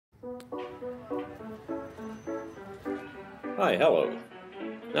Hi, hello.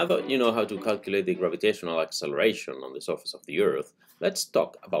 Now that you know how to calculate the gravitational acceleration on the surface of the Earth, let's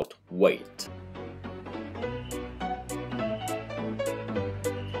talk about weight.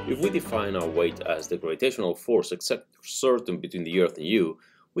 If we define our weight as the gravitational force exerted between the Earth and you,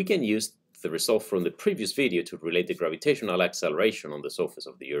 we can use the result from the previous video to relate the gravitational acceleration on the surface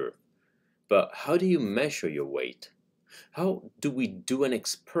of the Earth. But how do you measure your weight? How do we do an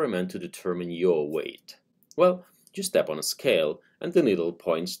experiment to determine your weight? Well, you step on a scale and the needle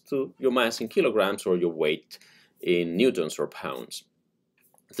points to your mass in kilograms or your weight in newtons or pounds.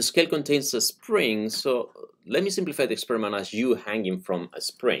 The scale contains a spring, so let me simplify the experiment as you hanging from a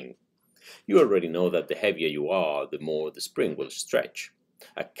spring. You already know that the heavier you are, the more the spring will stretch.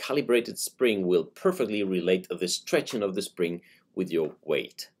 A calibrated spring will perfectly relate the stretching of the spring with your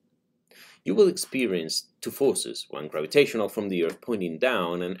weight. You will experience two forces, one gravitational from the Earth pointing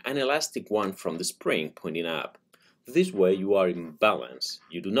down and an elastic one from the spring pointing up. This way you are in balance,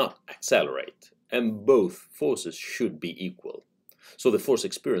 you do not accelerate, and both forces should be equal. So the force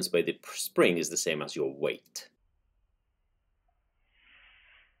experienced by the spring is the same as your weight.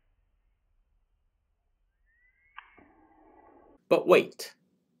 But wait,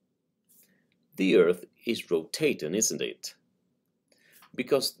 the Earth is rotating, isn't it?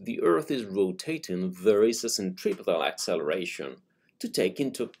 Because the Earth is rotating, there is a centripetal acceleration to take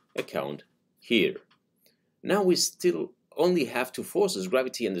into account here. Now we still only have two forces,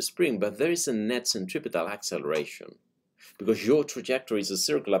 gravity and the spring, but there is a net centripetal acceleration. Because your trajectory is a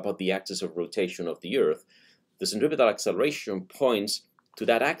circle about the axis of rotation of the Earth, the centripetal acceleration points to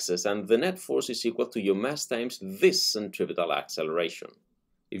that axis, and the net force is equal to your mass times this centripetal acceleration.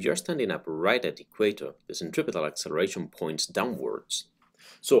 If you're standing up right at the equator, the centripetal acceleration points downwards.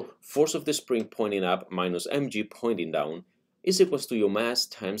 So force of the spring pointing up minus mg pointing down is equal to your mass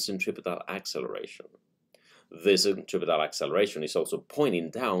times centripetal acceleration. This centripetal acceleration is also pointing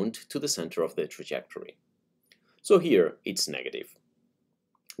down to the center of the trajectory. So here it's negative.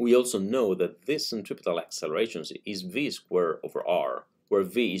 We also know that this centripetal acceleration is v squared over r, where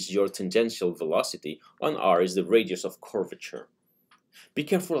v is your tangential velocity and r is the radius of curvature. Be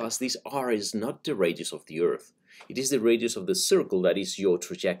careful, as this r is not the radius of the Earth. It is the radius of the circle that is your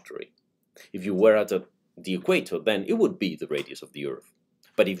trajectory. If you were at the equator, then it would be the radius of the Earth.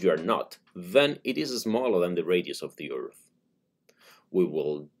 But if you are not, then it is smaller than the radius of the Earth. We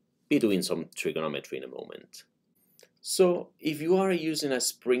will be doing some trigonometry in a moment. So, if you are using a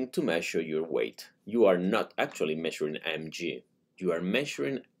spring to measure your weight, you are not actually measuring mg. You are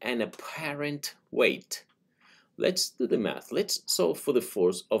measuring an apparent weight. Let's do the math. Let's solve for the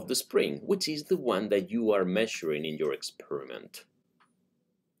force of the spring, which is the one that you are measuring in your experiment.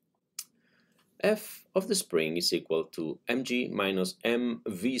 F of the spring is equal to mg minus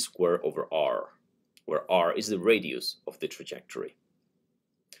mv squared over r, where r is the radius of the trajectory.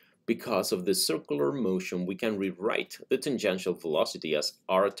 Because of the circular motion, we can rewrite the tangential velocity as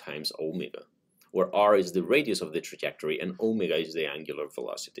r times omega, where r is the radius of the trajectory and omega is the angular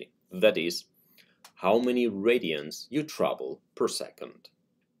velocity. That is, how many radians you travel per second.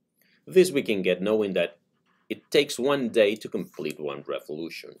 This we can get knowing that it takes 1 day to complete one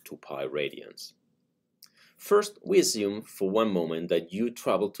revolution, 2 pi radians. First, we assume for one moment that you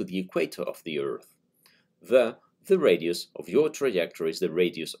travel to the equator of the Earth. The radius of your trajectory is the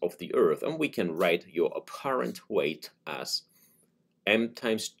radius of the Earth, and we can write your apparent weight as m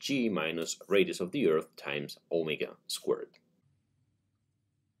times g minus radius of the Earth times omega squared.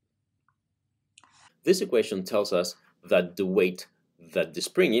 This equation tells us that the weight that the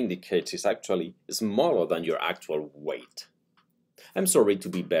spring indicates is actually smaller than your actual weight. I'm sorry to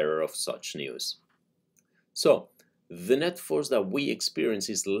be bearer of such news. So, the net force that we experience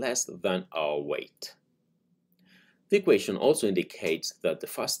is less than our weight. The equation also indicates that the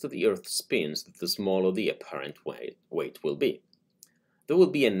faster the Earth spins, the smaller the apparent weight will be. There will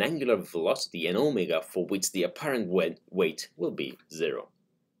be an angular velocity and omega for which the apparent weight will be 0.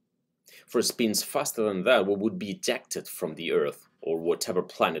 For spins faster than that, we would be ejected from the Earth or whatever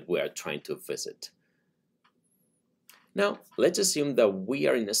planet we are trying to visit. Now, let's assume that we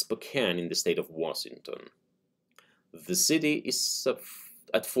are in Spokane in the state of Washington. The city is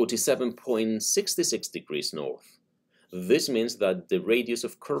at 47.66 degrees north. This means that the radius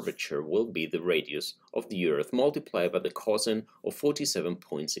of curvature will be the radius of the Earth multiplied by the cosine of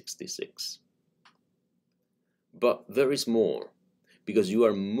 47.66. But there is more, because you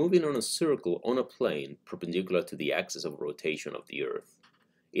are moving on a circle on a plane perpendicular to the axis of rotation of the Earth.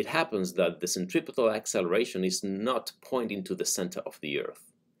 It happens that the centripetal acceleration is not pointing to the center of the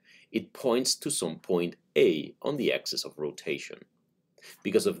Earth. It points to some point A on the axis of rotation.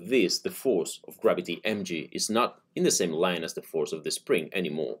 Because of this, the force of gravity mg is not in the same line as the force of the spring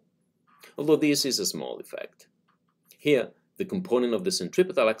anymore, although this is a small effect. Here, the component of the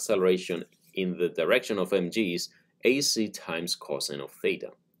centripetal acceleration in the direction of mg is ac times cosine of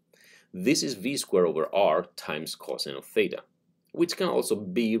theta. This is v squared over r times cosine of theta, which can also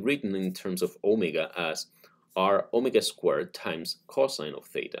be written in terms of omega as r omega squared times cosine of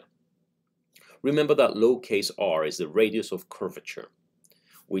theta. Remember that lowercase r is the radius of curvature,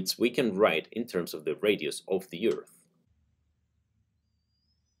 which we can write in terms of the radius of the Earth.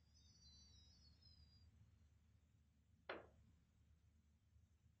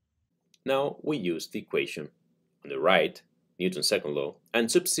 Now we use the equation on the right, Newton's second law,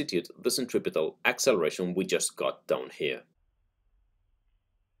 and substitute the centripetal acceleration we just got down here.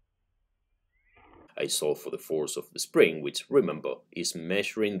 I solve for the force of the spring, which, remember, is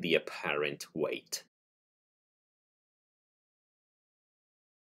measuring the apparent weight.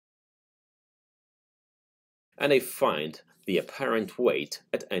 And I find the apparent weight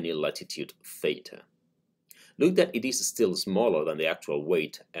at any latitude theta. Look that it is still smaller than the actual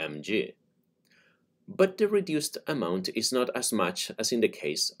weight mg. But the reduced amount is not as much as in the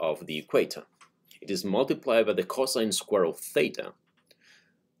case of the equator. It is multiplied by the cosine square of theta.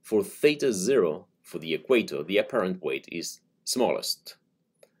 For theta 0, for the equator, the apparent weight is smallest.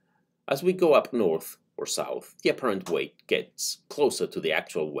 As we go up north or south, the apparent weight gets closer to the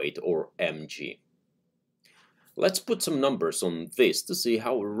actual weight, or mg. Let's put some numbers on this to see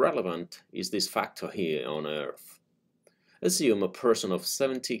how relevant is this factor here on Earth. Assume a person of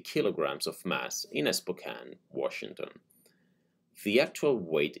 70 kilograms of mass in Spokane, Washington. The actual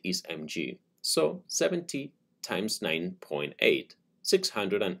weight is mg, so 70 times 9.8,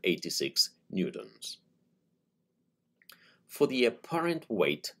 686 newtons. For the apparent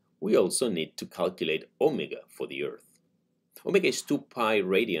weight, we also need to calculate omega for the Earth. Omega is 2 pi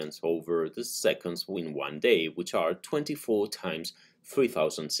radians over the seconds in 1 day, which are 24 times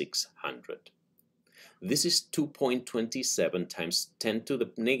 3600. This is 2.27 times 10 to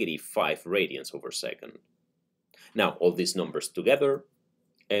the negative 5 radians over second. Now, all these numbers together,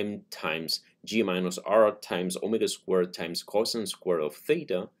 m times g minus r times omega squared times cosine squared of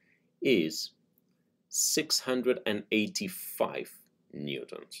theta, is 685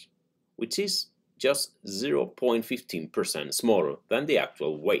 newtons, which is just 0.15% smaller than the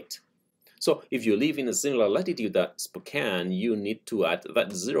actual weight. So if you live in a similar latitude as Spokane, you need to add that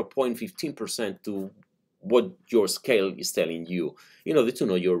 0.15% to what your scale is telling you in order to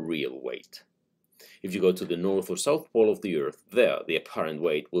know your real weight. If you go to the north or south pole of the Earth, there the apparent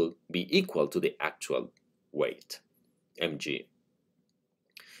weight will be equal to the actual weight, mg.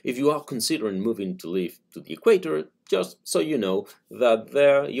 If you are considering moving to live to the equator, just so you know that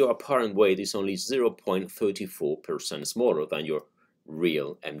there your apparent weight is only 0.34% smaller than your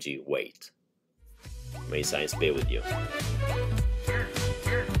real mg weight. May science be with you.